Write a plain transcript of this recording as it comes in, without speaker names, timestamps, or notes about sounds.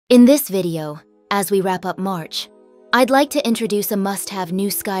In this video, as we wrap up March, I'd like to introduce a must-have new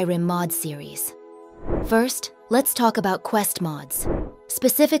Skyrim mod series. First, let's talk about quest mods,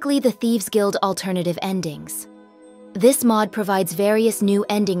 specifically the Thieves Guild alternative endings. This mod provides various new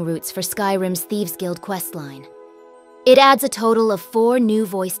ending routes for Skyrim's Thieves Guild questline. It adds a total of 4 new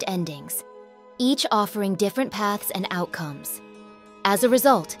voiced endings, each offering different paths and outcomes. As a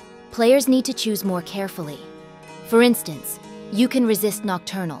result, players need to choose more carefully. For instance, you can resist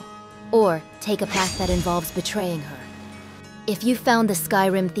Nocturnal, or take a path that involves betraying her. If you found the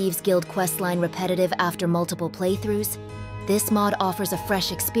Skyrim Thieves Guild questline repetitive after multiple playthroughs, this mod offers a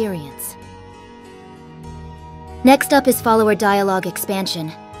fresh experience. Next up is Follower Dialogue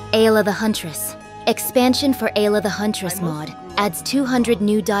Expansion, Aela the Huntress. Expansion for Aela the Huntress mod adds 200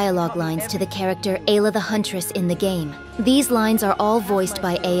 new dialogue lines to the character Aela the Huntress in the game. These lines are all voiced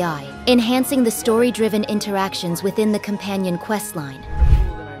by AI, enhancing the story-driven interactions within the companion questline.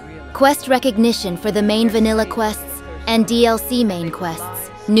 Quest recognition for the main vanilla quests and DLC main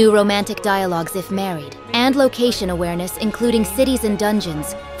quests, new romantic dialogues if married, and location awareness including cities and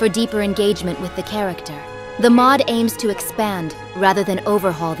dungeons for deeper engagement with the character. The mod aims to expand rather than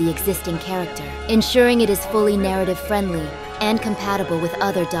overhaul the existing character, ensuring it is fully narrative-friendly and compatible with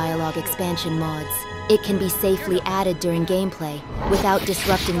other dialogue expansion mods. It can be safely added during gameplay without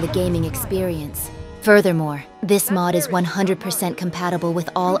disrupting the gaming experience. Furthermore, this mod is 100% compatible with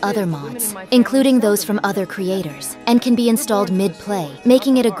all other mods, including those from other creators, and can be installed mid-play,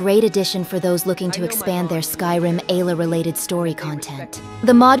 making it a great addition for those looking to expand their Skyrim Aela-related story content.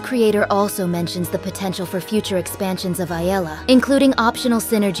 The mod creator also mentions the potential for future expansions of Aela, including optional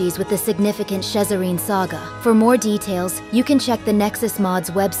synergies with the significant Shezareen saga. For more details, you can check the Nexus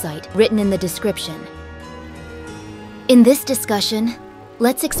Mods website, written in the description. In this discussion,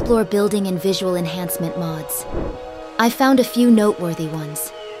 let's explore building and visual enhancement mods. I found a few noteworthy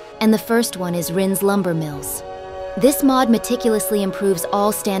ones, and the first one is Rin's Lumber Mills. This mod meticulously improves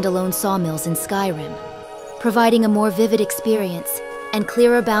all standalone sawmills in Skyrim, providing a more vivid experience and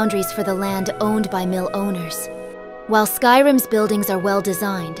clearer boundaries for the land owned by mill owners. While Skyrim's buildings are well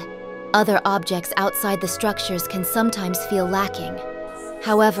designed, other objects outside the structures can sometimes feel lacking.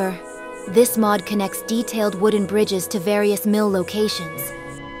 However, this mod connects detailed wooden bridges to various mill locations,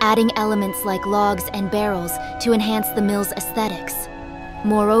 adding elements like logs and barrels to enhance the mill's aesthetics.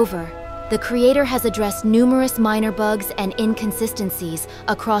 Moreover, the creator has addressed numerous minor bugs and inconsistencies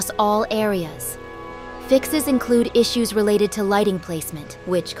across all areas. Fixes include issues related to lighting placement,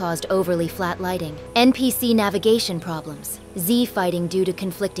 which caused overly flat lighting, NPC navigation problems, Z-fighting due to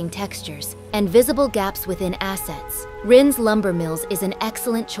conflicting textures, and visible gaps within assets. Rin's Lumber Mills is an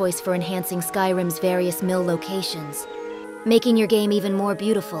excellent choice for enhancing Skyrim's various mill locations, making your game even more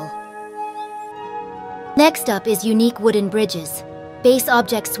beautiful. Next up is Unique Wooden Bridges, Base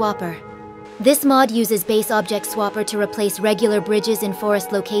Object Swapper. This mod uses Base Object Swapper to replace regular bridges in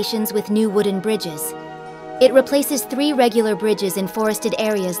forest locations with new wooden bridges. It replaces 3 regular bridges in forested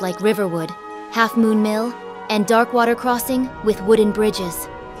areas like Riverwood, Half Moon Mill, and Darkwater Crossing with wooden bridges.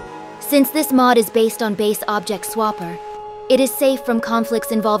 Since this mod is based on Base Object Swapper, it is safe from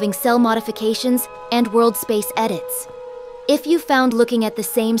conflicts involving cell modifications and world space edits. If you found looking at the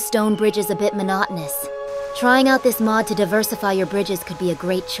same stone bridges a bit monotonous, trying out this mod to diversify your bridges could be a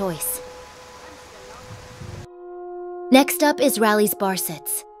great choice. Next up is Rally's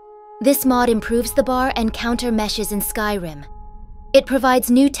Barsets. This mod improves the bar and counter meshes in Skyrim. It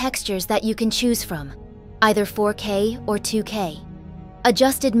provides new textures that you can choose from, either 4K or 2K,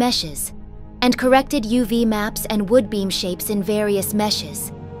 adjusted meshes, and corrected UV maps and wood beam shapes in various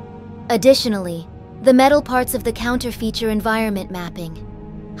meshes. Additionally, the metal parts of the counter feature environment mapping,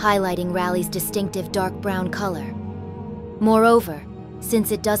 highlighting Rally's distinctive dark brown color. Moreover,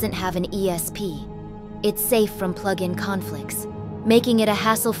 since it doesn't have an ESP, it's safe from plug-in conflicts, making it a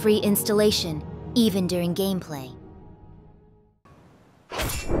hassle-free installation even during gameplay.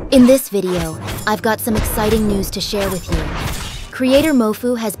 In this video, I've got some exciting news to share with you. Creator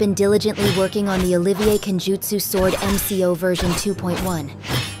Mofu has been diligently working on the Olivier Kenjutsu Sword MCO version 2.1,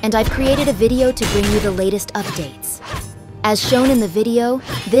 and I've created a video to bring you the latest updates. As shown in the video,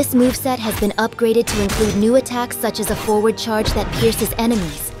 this moveset has been upgraded to include new attacks such as a forward charge that pierces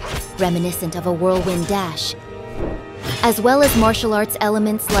enemies, reminiscent of a whirlwind dash, as well as martial arts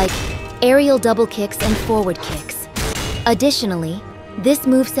elements like aerial double kicks and forward kicks. Additionally, this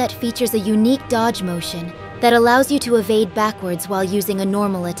moveset features a unique dodge motion that allows you to evade backwards while using a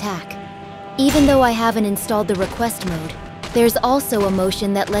normal attack. Even though I haven't installed the request mode, there's also a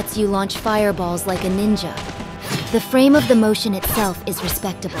motion that lets you launch fireballs like a ninja. The frame of the motion itself is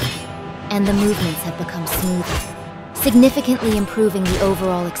respectable, and the movements have become smoother. significantly improving the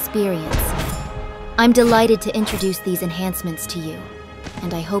overall experience. I'm delighted to introduce these enhancements to you,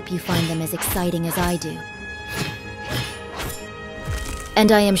 and I hope you find them as exciting as I do.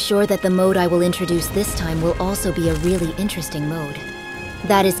 And I am sure that the mode I will introduce this time will also be a really interesting mode.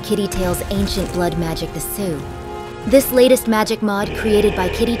 That is Kitty Tail's Ancient Blood Magic the Sioux. This latest magic mod, created by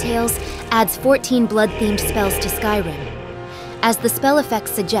Kitty Tails, adds 14 blood-themed spells to Skyrim. As the spell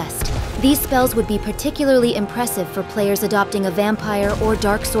effects suggest, these spells would be particularly impressive for players adopting a vampire or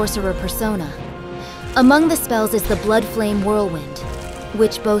dark sorcerer persona. Among the spells is the Blood Flame Whirlwind,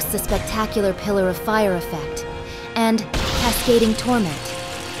 which boasts a spectacular Pillar of Fire effect, and Cascading Torment,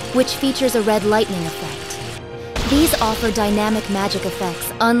 which features a red lightning effect. These offer dynamic magic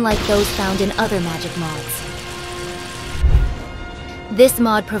effects unlike those found in other magic mods. This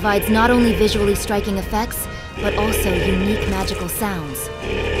mod provides not only visually striking effects, but also unique magical sounds,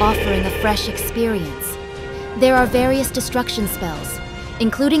 offering a fresh experience. There are various destruction spells,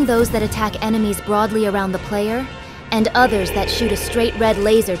 including those that attack enemies broadly around the player, and others that shoot a straight red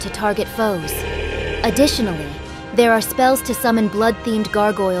laser to target foes. Additionally, there are spells to summon blood-themed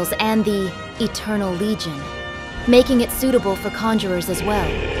gargoyles and the Eternal Legion, making it suitable for conjurers as well.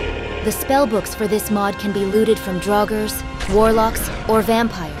 The spellbooks for this mod can be looted from draugrs, warlocks, or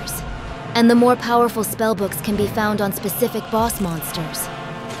vampires, and the more powerful spellbooks can be found on specific boss monsters.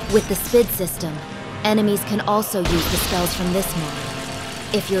 With the SPID system, enemies can also use the spells from this mod.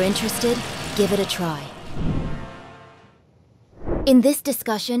 If you're interested, give it a try. In this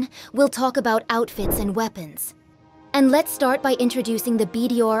discussion, we'll talk about outfits and weapons. And let's start by introducing the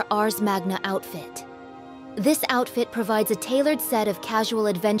BDOR Ars Magna outfit. This outfit provides a tailored set of casual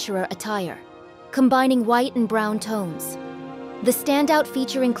adventurer attire, combining white and brown tones. The standout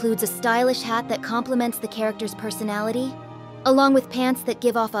feature includes a stylish hat that complements the character's personality, along with pants that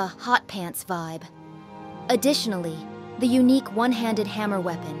give off a hot pants vibe. Additionally, the unique one-handed hammer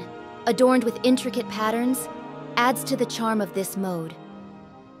weapon, adorned with intricate patterns, adds to the charm of this mode.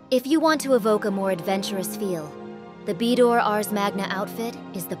 If you want to evoke a more adventurous feel, the BDOR Ars Magna outfit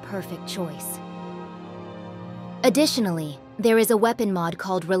is the perfect choice. Additionally, there is a weapon mod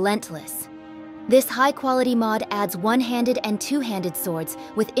called Relentless. This high-quality mod adds one-handed and two-handed swords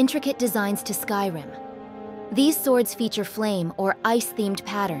with intricate designs to Skyrim. These swords feature flame or ice-themed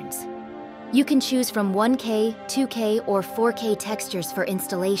patterns. You can choose from 1K, 2K, or 4K textures for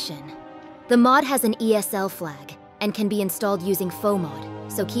installation. The mod has an ESL flag and can be installed using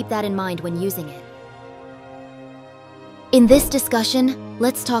FOMod, so keep that in mind when using it. In this discussion,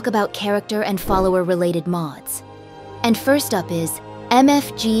 let's talk about character and follower-related mods. And first up is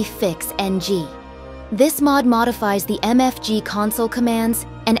MfgFix NG. This mod modifies the MFG console commands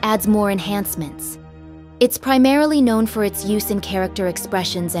and adds more enhancements. It's primarily known for its use in character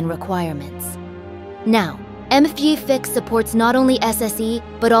expressions and requirements. Now, MfgFix supports not only SSE,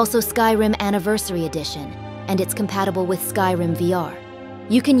 but also Skyrim Anniversary Edition, and it's compatible with Skyrim VR.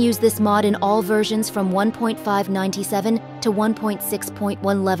 You can use this mod in all versions from 1.597 to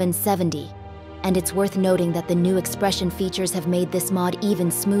 1.6.1170. And it's worth noting that the new expression features have made this mod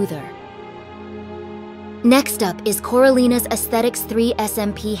even smoother. Next up is Coralina's Aesthetics 3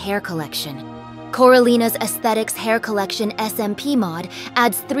 SMP Hair Collection. Coralina's Aesthetics Hair Collection SMP mod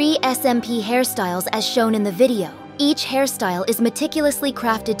adds 3 SMP hairstyles as shown in the video. Each hairstyle is meticulously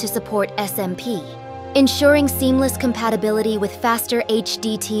crafted to support SMP, ensuring seamless compatibility with faster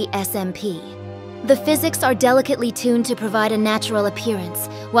HDT SMP. The physics are delicately tuned to provide a natural appearance,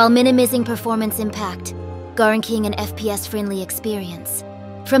 while minimizing performance impact, guaranteeing an FPS-friendly experience.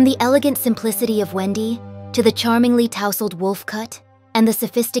 From the elegant simplicity of Wendy, to the charmingly tousled wolf cut, and the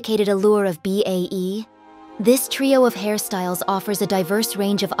sophisticated allure of BAE, this trio of hairstyles offers a diverse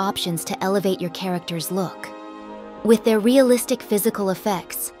range of options to elevate your character's look. With their realistic physical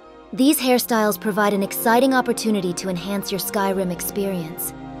effects, these hairstyles provide an exciting opportunity to enhance your Skyrim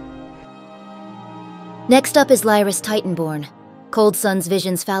experience. Next up is Lyris Titanborn, ColdSun's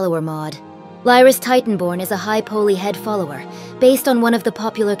Vision's Fallower mod. Lyris Titanborn is a high poly head follower, based on one of the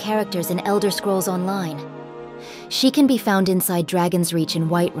popular characters in Elder Scrolls Online. She can be found inside Dragon's Reach in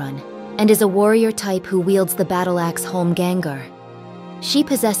Whiterun, and is a warrior type who wields the battle axe Holmgangar. She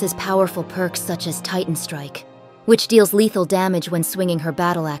possesses powerful perks such as Titan Strike, which deals lethal damage when swinging her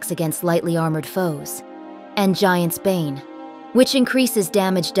battle axe against lightly armored foes, and Giant's Bane, which increases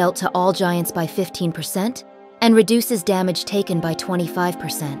damage dealt to all giants by 15% and reduces damage taken by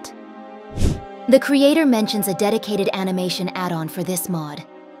 25%. The creator mentions a dedicated animation add-on for this mod,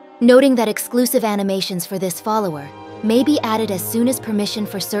 noting that exclusive animations for this follower may be added as soon as permission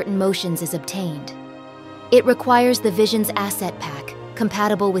for certain motions is obtained. It requires the Vision's Asset Pack,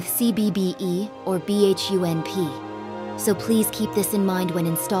 compatible with CBBE or BHUNP. so please keep this in mind when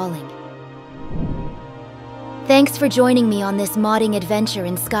installing. Thanks for joining me on this modding adventure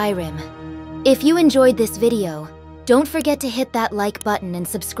in Skyrim. If you enjoyed this video, don't forget to hit that like button and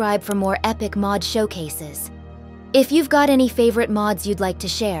subscribe for more epic mod showcases. If you've got any favorite mods you'd like to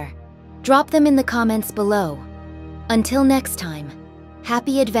share, drop them in the comments below. Until next time,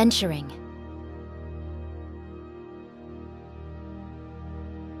 happy adventuring.